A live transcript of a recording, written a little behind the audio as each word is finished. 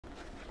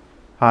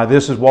Hi,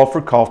 this is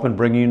Wofford Caughman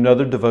bringing you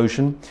another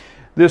devotion.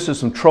 This is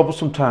some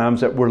troublesome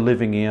times that we're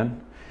living in.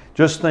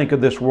 Just think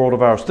of this world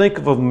of ours. Think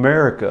of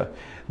America,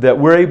 that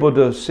we're able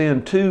to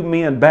send 2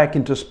 men back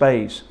into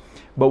space,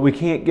 but we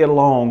can't get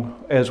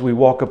along as we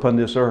walk upon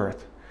this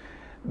earth.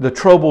 The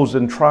troubles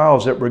and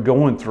trials that we're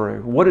going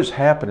through, what is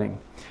happening?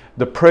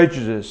 The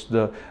prejudice,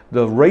 the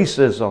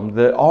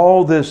racism,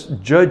 all this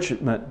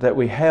judgment that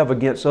we have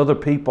against other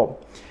people.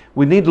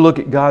 We need to look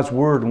at God's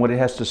Word and what it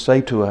has to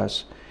say to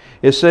us.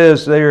 It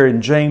says there in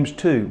James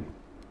 2,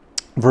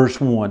 verse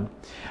 1,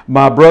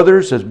 "My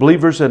brothers, as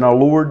believers in our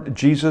Lord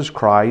Jesus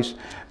Christ,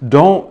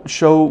 don't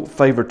show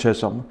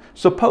favoritism.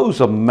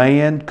 Suppose a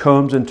man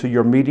comes into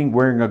your meeting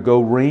wearing a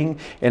gold ring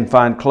and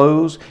fine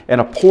clothes, and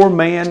a poor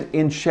man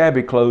in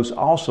shabby clothes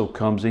also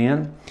comes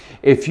in.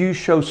 If you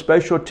show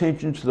special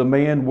attention to the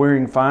man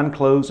wearing fine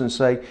clothes and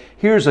say,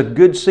 'Here's a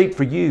good seat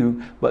for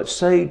you,' but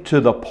say to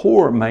the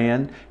poor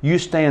man, 'You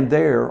stand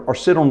there or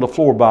sit on the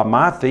floor by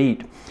my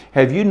feet,'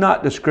 have you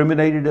not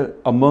discriminated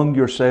among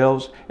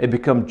yourselves and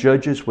become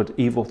judges with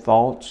evil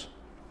thoughts?"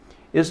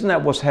 Isn't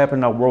that what's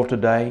happening in our world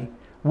today?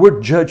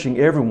 We're judging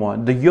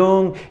everyone. The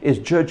young is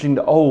judging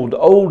the old. The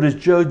old is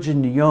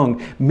judging the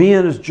young.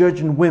 Men is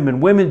judging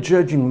women. Women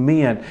judging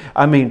men.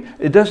 I mean,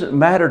 it doesn't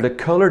matter the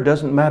color,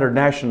 doesn't matter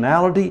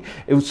nationality.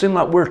 It would seem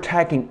like we're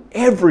attacking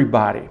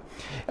everybody.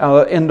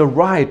 And the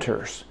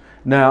rioters.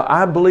 Now,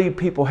 I believe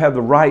people have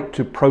the right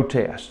to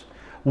protest.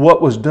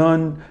 What was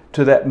done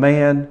to that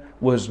man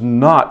was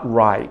not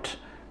right.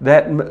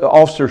 That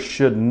officer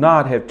should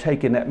not have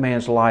taken that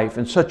man's life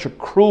in such a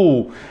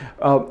cruel,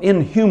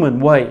 inhuman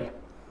way.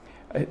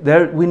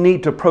 We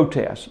need to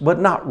protest,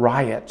 but not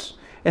riots.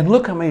 And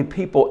look how many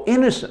people,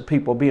 innocent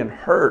people, being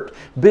hurt,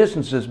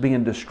 businesses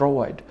being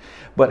destroyed.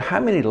 But how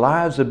many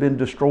lives have been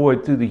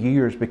destroyed through the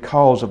years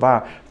because of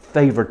our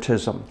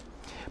favoritism?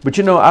 But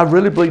you know, I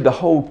really believe the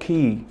whole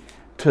key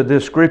to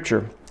this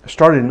scripture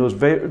started in those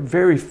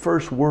very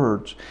first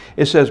words.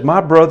 It says,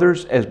 "My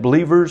brothers, as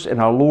believers in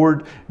our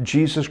Lord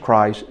Jesus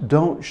Christ,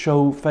 don't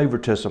show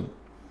favoritism."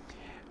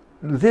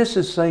 This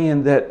is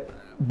saying that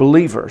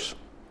believers,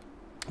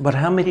 but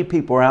how many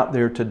people are out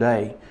there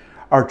today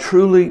are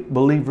truly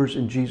believers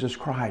in Jesus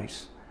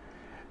Christ?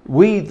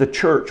 We, the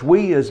church,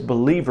 we as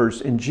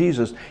believers in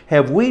Jesus,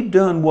 have we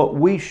done what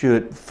we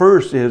should?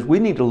 First is we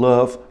need to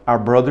love our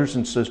brothers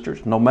and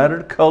sisters, no matter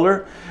the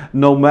color,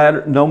 no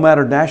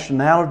matter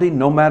nationality,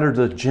 no matter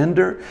the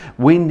gender.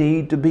 We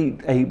need to be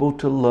able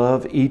to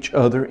love each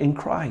other in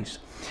Christ.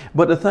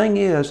 But the thing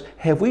is,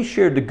 have we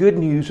shared the good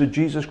news of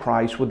Jesus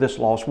Christ with this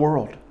lost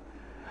world?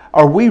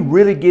 Are we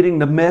really getting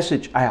the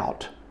message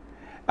out?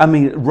 I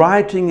mean,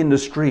 rioting in the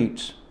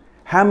streets.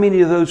 How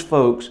many of those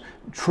folks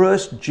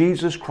trust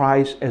Jesus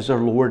Christ as their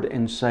Lord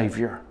and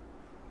Savior?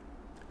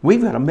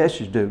 We've got a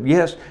message to do.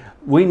 Yes,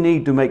 we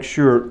need to make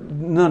sure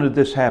none of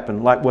this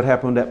happened, like what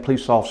happened to that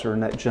police officer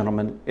and that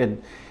gentleman in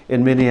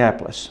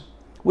Minneapolis.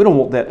 We don't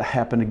want that to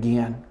happen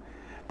again.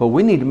 But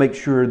we need to make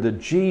sure that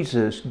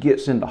Jesus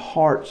gets in the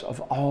hearts of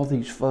all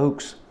these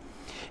folks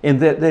and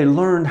that they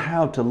learn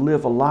how to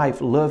live a life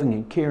loving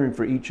and caring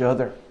for each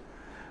other.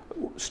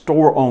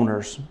 Store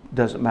owners,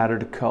 doesn't matter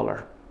the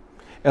color.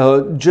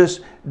 Just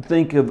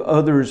think of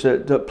others,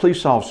 the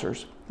police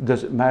officers,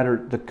 doesn't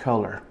matter the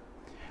color.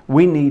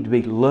 We need to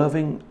be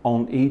loving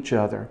on each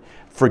other,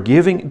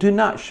 forgiving. Do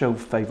not show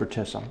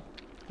favoritism.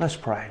 Let's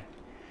pray.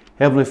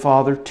 Heavenly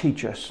Father,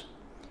 teach us.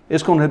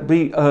 It's going to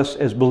be us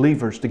as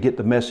believers to get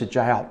the message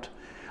out.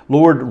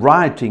 Lord,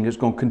 rioting is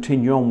going to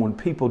continue on when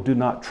people do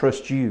not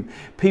trust you.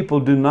 People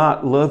do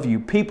not love you.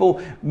 People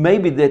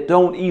maybe that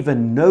don't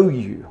even know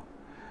you.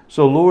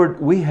 So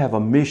Lord, we have a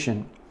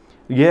mission.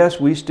 Yes,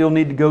 we still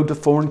need to go to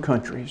foreign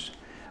countries,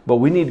 but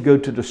we need to go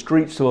to the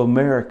streets of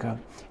America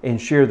and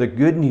share the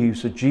good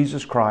news of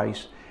Jesus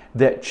Christ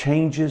that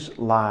changes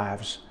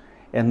lives,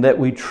 and that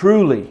we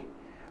truly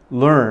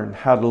learn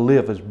how to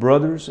live as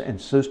brothers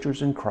and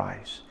sisters in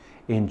Christ.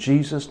 In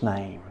Jesus'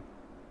 name,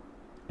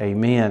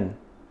 amen.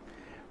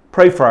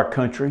 Pray for our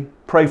country,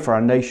 pray for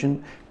our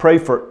nation, pray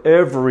for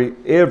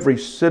every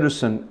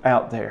citizen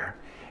out there.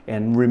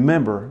 And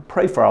remember,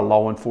 pray for our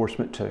law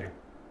enforcement too.